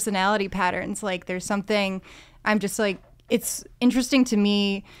like the personality patterns. Like there's something I'm just like it's interesting to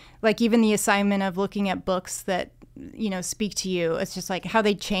me, like even the assignment of looking at books that, speak to you. It's just like how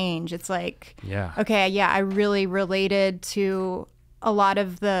they change. It's like, okay, yeah, I really related to a lot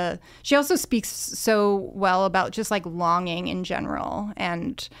of she also speaks so well about just like longing in general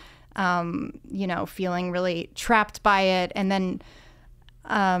and, feeling really trapped by it. And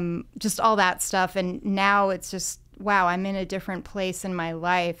then just all that stuff. And now it's just, wow, I'm in a different place in my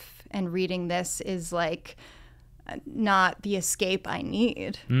life. And reading this is like not the escape I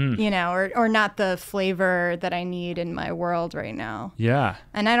need, or not the flavor that I need in my world right now. Yeah.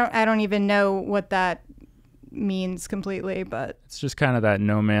 And I don't even know what that means completely, but it's just kind of that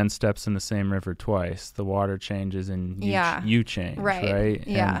no man steps in the same river twice. The water changes and you change, right?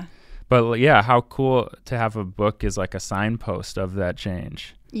 Yeah. But yeah, how cool to have a book is like a signpost of that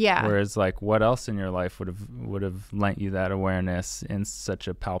change. Yeah. Whereas like what else in your life would have lent you that awareness in such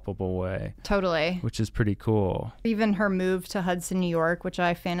a palpable way? Totally. Which is pretty cool. Even her move to Hudson, New York, which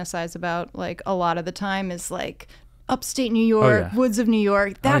I fantasize about like a lot of the time, is like upstate New York, woods of New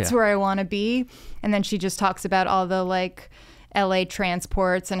York. That's where I want to be. And then she just talks about all the like LA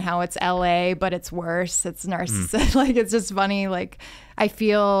transports and how it's LA, but it's worse. It's narcissistic. Like, it's just funny. Like, I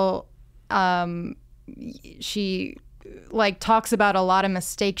feel she like talks about a lot of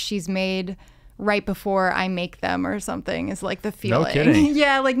mistakes she's made right before I make them or something is like the feeling. No kidding.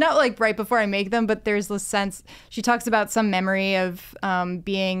 Yeah, like not like right before I make them, but there's this sense. She talks about some memory of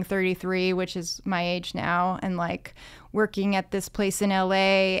being 33, which is my age now, and like working at this place in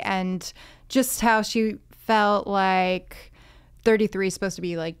LA, and just how she felt like 33 is supposed to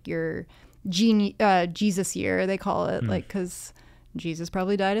be like your Jesus year, they call it, like, because Jesus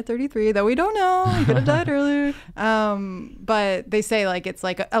probably died at 33, though we don't know. He could have died earlier. But they say like it's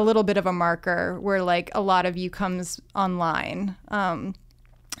like a little bit of a marker where like a lot of you comes online. And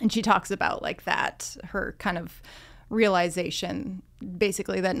she talks about like that, her kind of realization,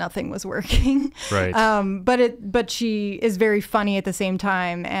 basically, that nothing was working. Right. But she is very funny at the same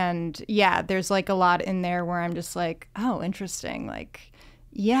time. And yeah, there's like a lot in there where I'm just like, oh, interesting. Like,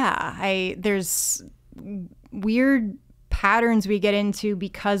 yeah, there's weird patterns we get into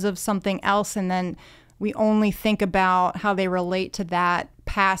because of something else, and then we only think about how they relate to that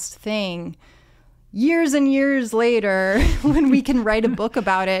past thing years and years later when we can write a book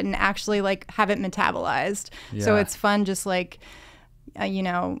about it and actually like have it metabolized. So it's fun, just like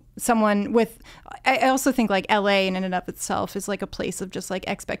someone with, I also think like LA in and of itself is like a place of just like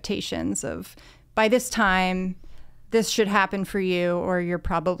expectations of, by this time this should happen for you, or you're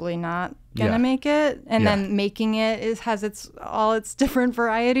probably not gonna make it. And then making it has all its different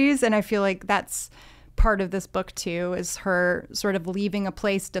varieties. And I feel like that's part of this book too, is her sort of leaving a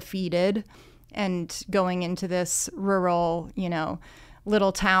place defeated and going into this rural,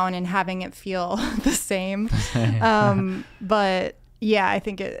 little town and having it feel the same. But yeah, I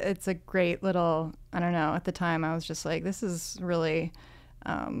think it's a great little, I don't know, at the time I was just like, this is really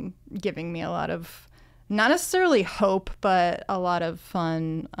giving me a lot of, not necessarily hope, but a lot of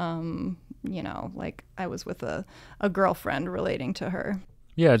fun, like I was with a girlfriend relating to her.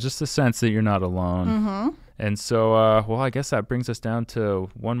 Yeah, just the sense that you're not alone. Mm-hmm. And so, I guess that brings us down to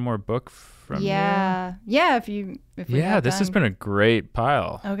one more book from you. Yeah, if we have this has been a great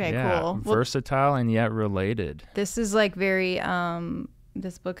pile. Okay, cool. Versatile and yet related. This is like very,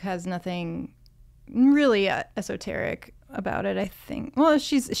 this book has nothing really esoteric about it, I think. Well,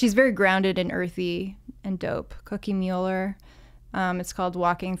 she's very grounded and earthy and dope. Cookie Mueller. It's called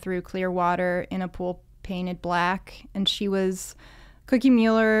Walking Through Clear Water in a Pool Painted Black. And Cookie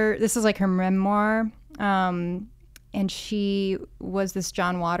Mueller, this is like her memoir. And she was this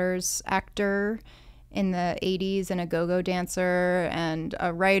John Waters actor in the 80s and a go-go dancer and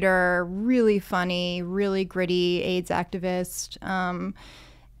a writer, really funny, really gritty AIDS activist.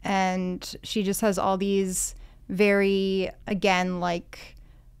 And she just has all these very, again, like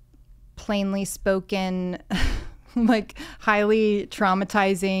plainly spoken, like highly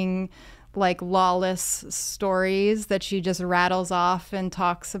traumatizing, like lawless stories that she just rattles off and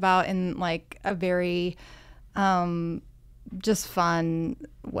talks about in like a very just fun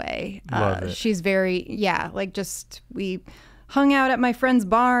way. Love it. She's very, we hung out at my friend's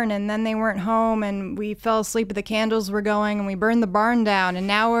barn and then they weren't home and we fell asleep but the candles were going and we burned the barn down and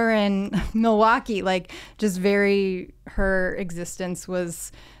now we're in Milwaukee. Like, just her existence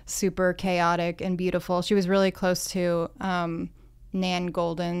was super chaotic and beautiful. She was really close to Nan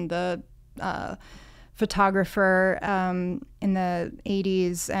Goldin, the photographer in the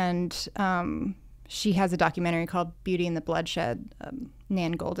 80s, and she has a documentary called Beauty and the Bloodshed.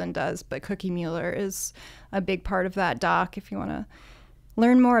 Nan Goldin does, but Cookie Mueller is a big part of that doc if you want to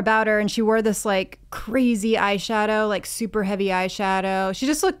learn more about her. And she wore this like crazy eyeshadow, like super heavy eyeshadow. She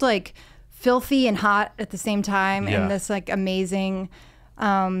just looked like filthy and hot at the same time in this like amazing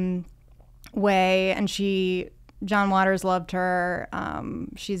way. And John Waters loved her.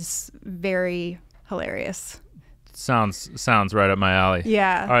 She's very hilarious. Sounds right up my alley.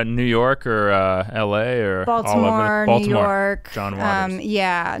 Yeah. New York or L.A. or Baltimore, all of it? New York. John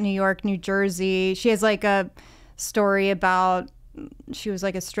Waters. New York, New Jersey. She has like a story about she was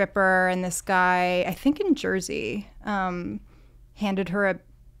like a stripper, and this guy, I think in Jersey, handed her a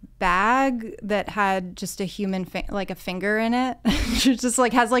bag that had just a human like a finger in it. She just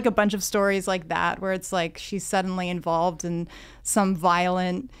like has like a bunch of stories like that where it's like she's suddenly involved in some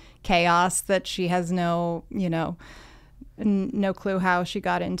violent chaos that she has no clue how she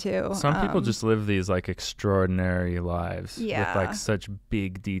got into. Some people just live these like extraordinary lives with Yeah. like such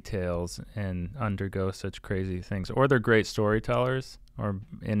big details and undergo such crazy things, or they're great storytellers,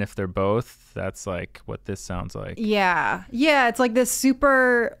 and if they're both, that's like what this sounds like. Yeah, it's like this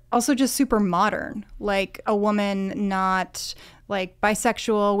also just super modern, like a woman not like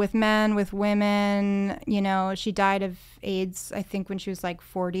bisexual with men, with women. She died of AIDS, I think, when she was like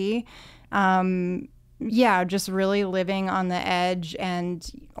 40. Just really living on the edge,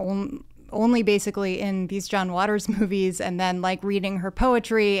 and only basically in these John Waters movies, and then like reading her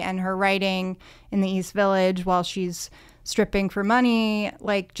poetry and her writing in the East Village while she's stripping for money,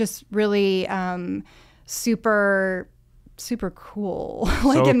 like just really super cool.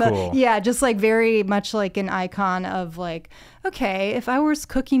 Like cool. Just like very much like an icon of like, okay, if I was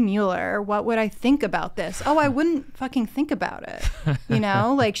Cookie Mueller, what would I think about this? Oh, I wouldn't fucking think about it.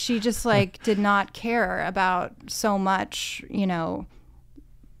 Like she just like did not care about so much,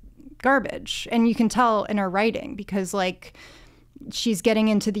 garbage. And you can tell in her writing because like she's getting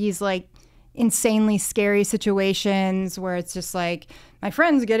into these like insanely scary situations where it's just like my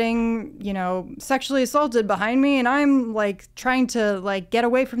friend's getting sexually assaulted behind me and I'm like trying to like get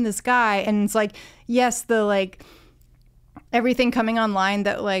away from this guy, and it's like, yes, the like everything coming online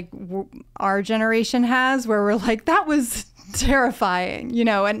that like our generation has where we're like, that was terrifying,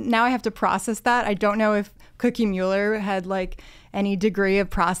 and now I have to process that. I don't know if Cookie Mueller had like any degree of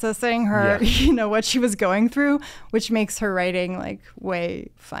processing her, what she was going through, which makes her writing like way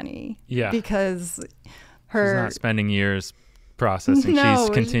funny. Yeah. Because she's not spending years processing. No, she's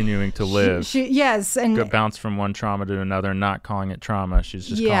continuing to live. Yes. And bounce from one trauma to another, not calling it trauma. She's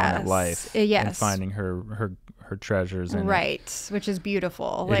just calling it life. And finding her treasures in it. Which is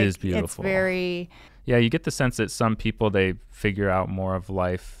beautiful. It is beautiful. It's very... Yeah, you get the sense that some people, they figure out more of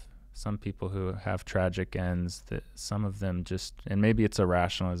life. Some people who have tragic ends, that some of them just, and maybe it's a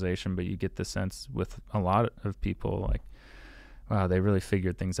rationalization, but you get the sense with a lot of people like, wow, they really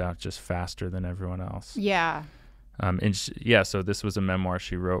figured things out just faster than everyone else. Yeah. So this was a memoir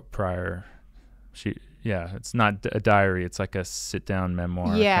she wrote prior. It's not a diary. It's like a sit-down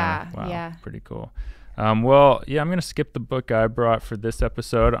memoir. Yeah. Wow, yeah. Pretty cool. I'm going to skip the book I brought for this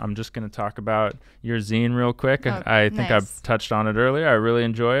episode. I'm just going to talk about your zine real quick. I think I've touched on it earlier. I really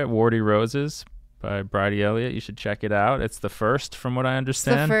enjoy it. Warty Roses by Bridey Elliott. You should check it out. It's the first, from what I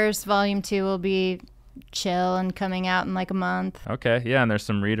understand. It's the first. Volume 2 will be chill and coming out in like a month. Okay. Yeah, and there's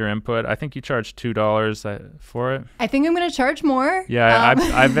some reader input. I think you charged $2 for it. I think I'm going to charge more. Yeah,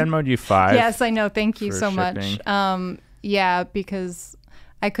 I Venmo'd you $5. Yes, I know. Thank you so shipping. much. Because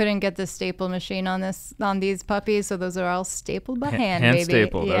I couldn't get the staple machine on these puppies, so those are all stapled by hand, baby.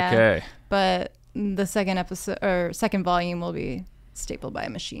 Stapled, okay. But the second volume will be stapled by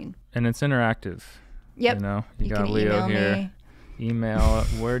a machine. And it's interactive. Yep. You got can Leo email here. Me. Email,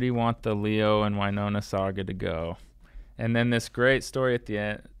 where do you want the Leo and Winona saga to go? And then this great story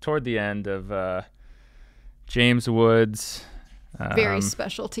toward the end of James Woods, very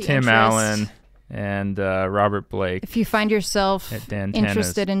specialty Tim interest. Allen, and Robert Blake. If you find yourself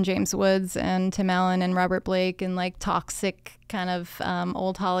interested in in James Woods and Tim Allen and Robert Blake and like toxic kind of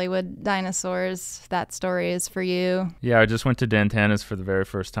old Hollywood dinosaurs, that story is for you. Yeah, I just went to Dantana's for the very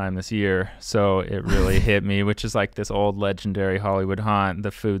first time this year, so it really hit me, which is like this old legendary Hollywood haunt.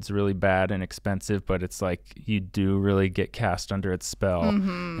 The food's really bad and expensive, but it's like you do really get cast under its spell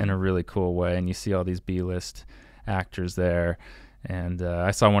in a really cool way, and you see all these B-list actors there. And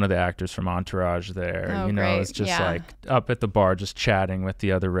I saw one of the actors from Entourage there. Oh, great. It's just like up at the bar, just chatting with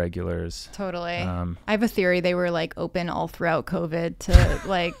the other regulars. Totally. I have a theory they were like open all throughout COVID to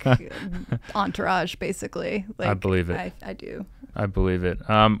like Entourage, basically. Like, I believe it. I do. I believe it.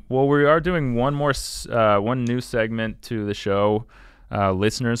 Well, we are doing one new segment to the show.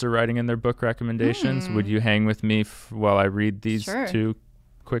 Listeners are writing in their book recommendations. Would you hang with me while I read these two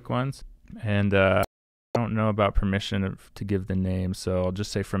quick ones? And I don't don't know about permission to give the name, so I'll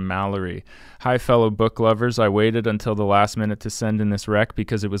just say from Mallory. Hi, fellow book lovers. I waited until the last minute to send in this rec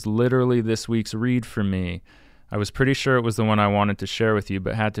because it was literally this week's read for me. I was pretty sure it was the one I wanted to share with you,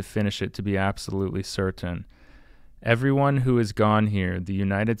 but had to finish it to be absolutely certain. Everyone Who Is Gone Here, The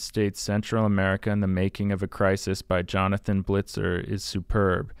United States, Central America, and the Making of a Crisis by Jonathan Blitzer is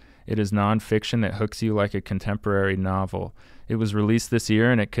superb. It is nonfiction that hooks you like a contemporary novel. It was released this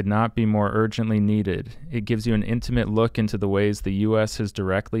year, and it could not be more urgently needed. It gives you an intimate look into the ways the U.S. has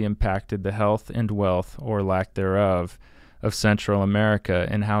directly impacted the health and wealth, or lack thereof, of Central America,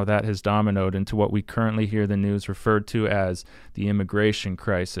 and how that has dominoed into what we currently hear the news referred to as the immigration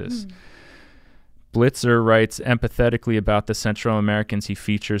crisis. Blitzer writes empathetically about the Central Americans he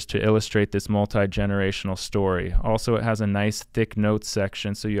features to illustrate this multi-generational story. Also, it has a nice thick notes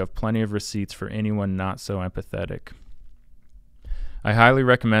section, so you have plenty of receipts for anyone not so empathetic. I highly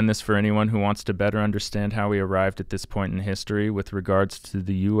recommend this for anyone who wants to better understand how we arrived at this point in history with regards to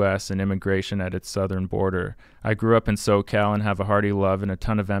the U.S. and immigration at its southern border. I grew up in SoCal and have a hearty love and a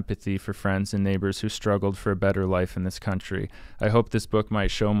ton of empathy for friends and neighbors who struggled for a better life in this country. I hope this book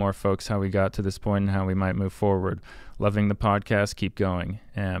might show more folks how we got to this point and how we might move forward. Loving the podcast. Keep going.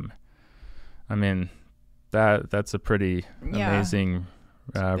 M. I mean, that's a pretty amazing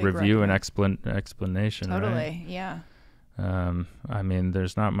review and explanation. Totally, right? Yeah. I mean,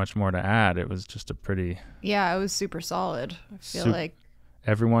 there's not much more to add. It was just a pretty... Yeah, it was super solid. I feel like...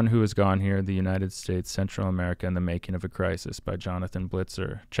 Everyone Who Has Gone Here, The United States, Central America, and the Making of a Crisis by Jonathan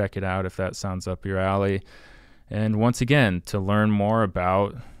Blitzer. Check it out if that sounds up your alley. And once again, to learn more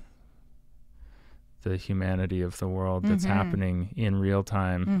about the humanity of the world that's happening in real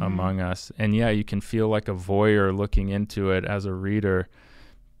time among us. And yeah, you can feel like a voyeur looking into it as a reader.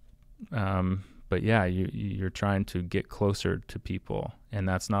 But yeah, you're trying to get closer to people, and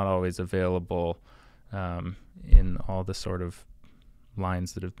that's not always available in all the sort of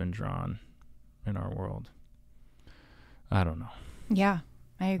lines that have been drawn in our world. I don't know. Yeah,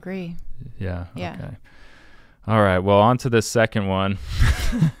 I agree. Yeah. Okay. All right. Well, on to the second one.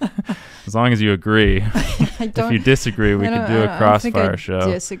 As long as you agree. If you disagree, we could do a crossfire show.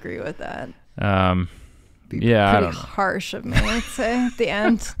 I disagree with that. Pretty harsh of me, I'd say, at the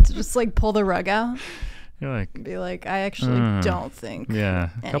end, to just like pull the rug out. You're like, be like, I actually don't think. Yeah,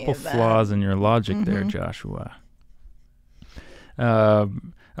 a couple flaws in your logic there, Joshua.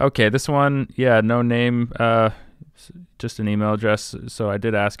 Okay, this one, no name, just an email address. So I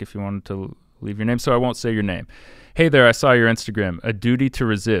did ask if you wanted to leave your name, so I won't say your name. Hey there, I saw your Instagram. A Duty to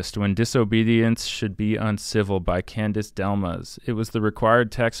Resist, When Disobedience Should Be Uncivil by Candice Delmas. It was the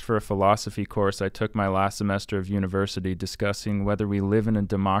required text for a philosophy course I took my last semester of university, discussing whether we live in a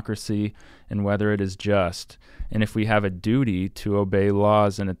democracy and whether it is just, and if we have a duty to obey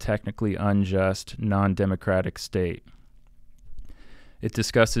laws in a technically unjust, non-democratic state. It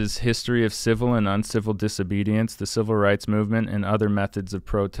discusses history of civil and uncivil disobedience, the civil rights movement, and other methods of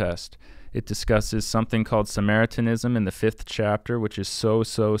protest. It discusses something called Samaritanism in the 5th chapter, which is so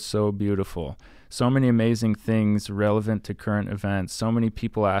beautiful. So many amazing things relevant to current events. So many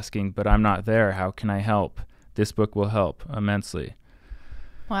people asking, but I'm not there. How can I help? This book will help immensely.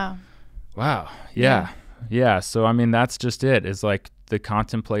 Wow. Yeah. So, I mean, that's just it. It's like the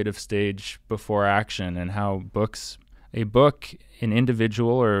contemplative stage before action, and how a book, an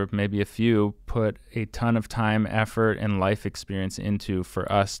individual or maybe a few, put a ton of time, effort, and life experience into for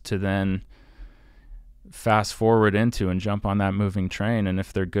us to then fast forward into and jump on that moving train. And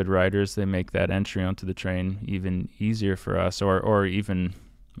if they're good writers, they make that entry onto the train even easier for us, or even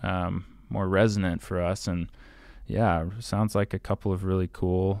more resonant for us. And yeah, sounds like a couple of really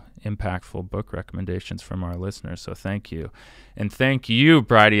cool, impactful book recommendations from our listeners. So thank you. And thank you,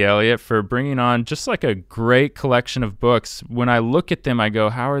 Bridey Elliott, for bringing on just like a great collection of books. When I look at them, I go,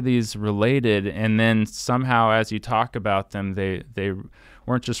 how are these related? And then somehow as you talk about them, they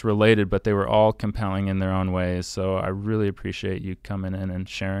weren't just related, but they were all compelling in their own ways. So I really appreciate you coming in and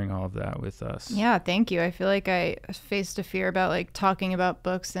sharing all of that with us. Yeah, thank you. I feel like I faced a fear about like talking about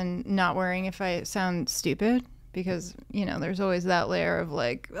books and not worrying if I sound stupid. Because, there's always that layer of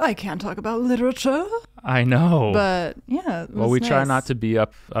like, I can't talk about literature. I know. But yeah. Well, we try not to be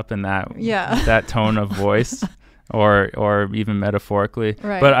up in that that tone of voice or even metaphorically.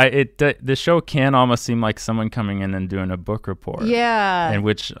 Right. But the show can almost seem like someone coming in and doing a book report. Yeah. In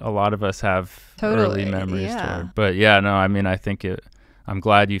which a lot of us have early memories toward. But I think I'm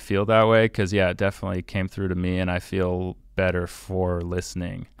glad you feel that way, because it definitely came through to me, and I feel better for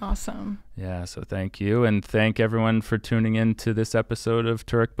listening. Awesome. Yeah, so thank you, and thank everyone for tuning in to this episode of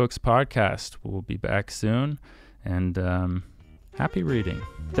Turek Books Podcast. We'll be back soon, and Happy reading.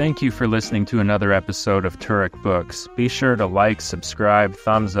 Thank you for listening to another episode of Turek Books. Be sure to like, subscribe,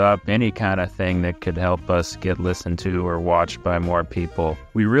 thumbs up, any kind of thing that could help us get listened to or watched by more people.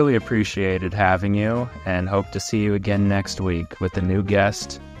 We really appreciated having you and hope to see you again next week with a new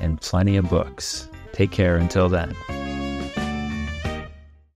guest and plenty of books. Take care until then.